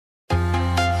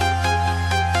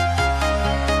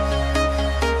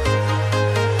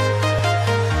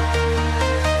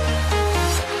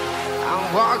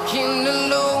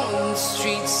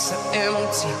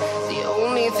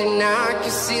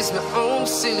is my own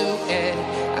silhouette.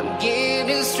 I'm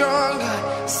getting stronger,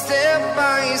 step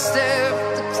by step.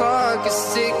 The clock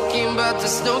is ticking, but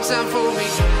there's no time for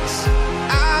regrets.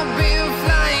 I've been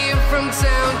flying from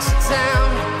town to town,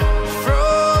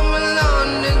 from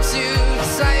London to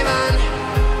Taiwan.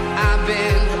 I've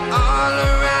been all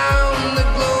around the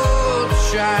globe,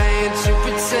 trying to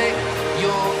protect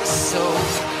your soul.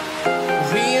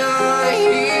 We are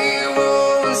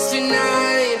heroes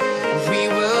tonight. We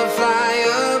will fly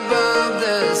above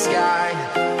the sky.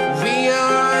 We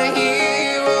are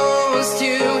heroes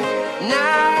tonight.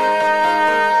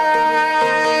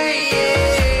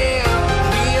 Yeah.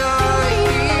 We are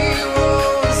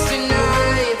heroes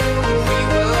tonight. We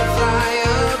will fly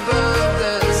above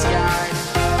the sky.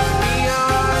 We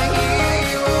are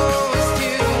heroes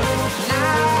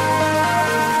tonight.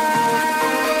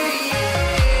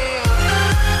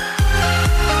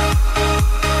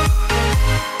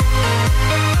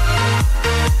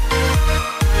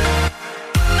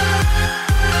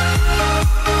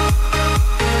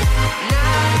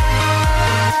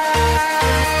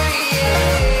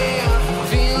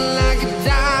 Feel like a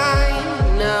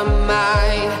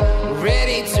dynamite,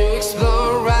 ready to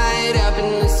explode right up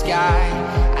in the sky.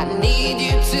 I need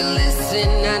you to listen,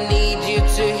 I need you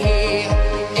to hear,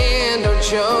 and don't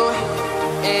show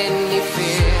any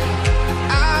fear.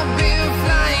 I've been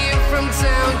flying from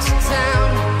town to town,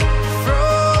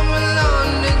 from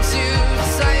London to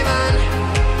Taiwan.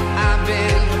 I've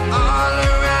been all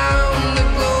around the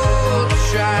globe,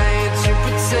 trying to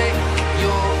protect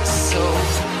your soul.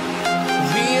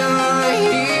 We are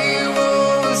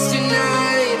heroes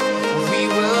tonight. We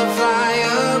will fly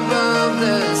above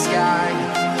the sky.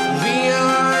 We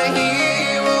are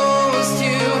heroes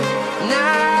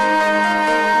tonight.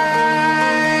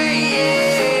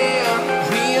 Yeah.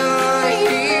 We are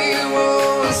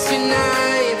heroes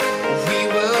tonight. We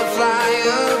will fly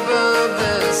above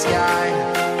the sky.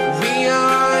 We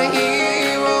are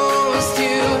heroes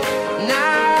tonight.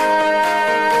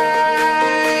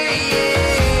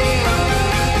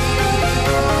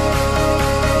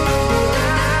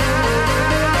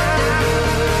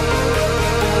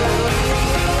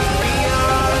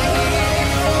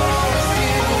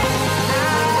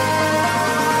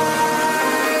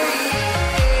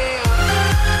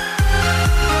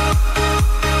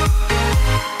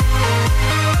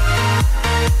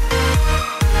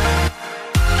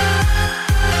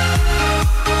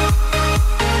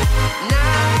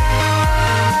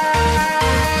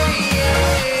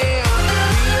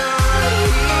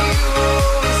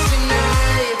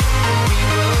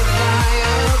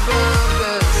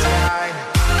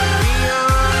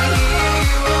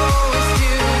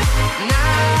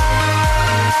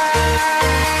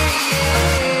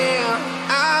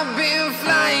 I've been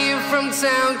flying from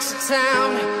town to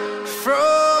town,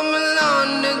 from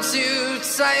London to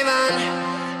Taiwan.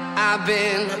 I've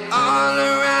been all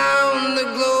around the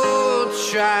globe,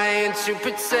 trying to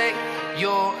protect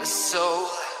your soul.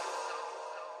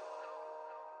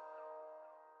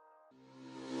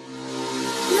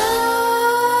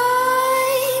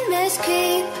 Nightmares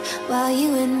creep while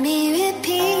you and me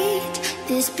repeat.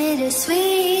 This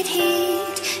bittersweet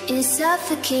heat is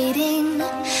suffocating.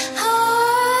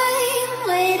 I'm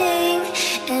waiting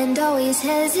and always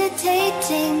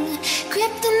hesitating.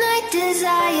 Kryptonite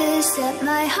desires set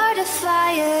my heart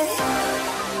afire.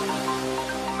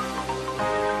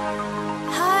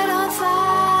 Heart on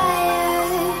fire.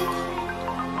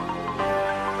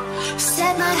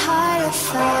 Set my heart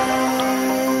afire.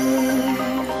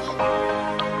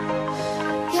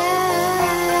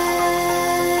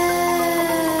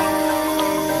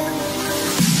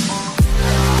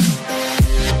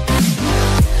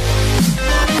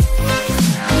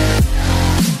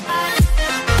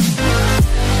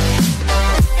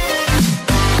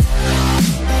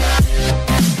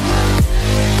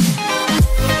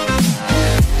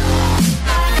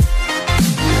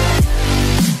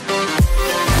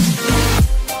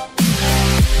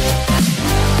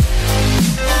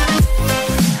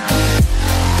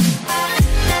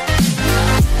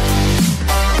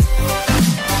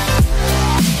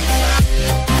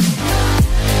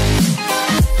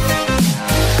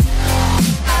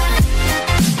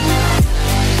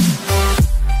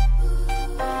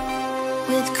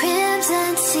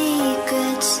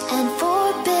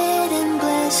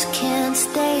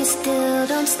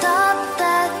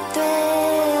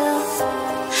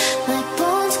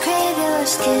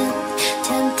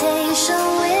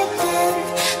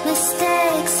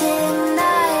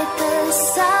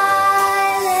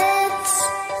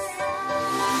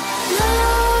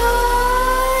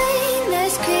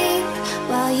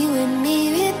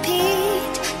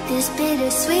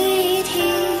 bittersweet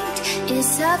heat.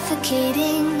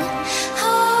 suffocating.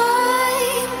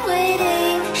 I'm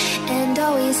waiting and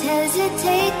always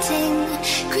hesitating.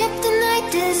 Kryptonite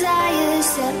desires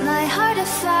set my heart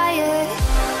afire.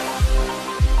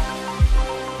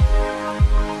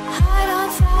 Heart on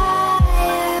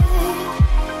fire.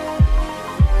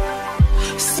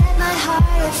 Set my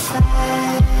heart afire.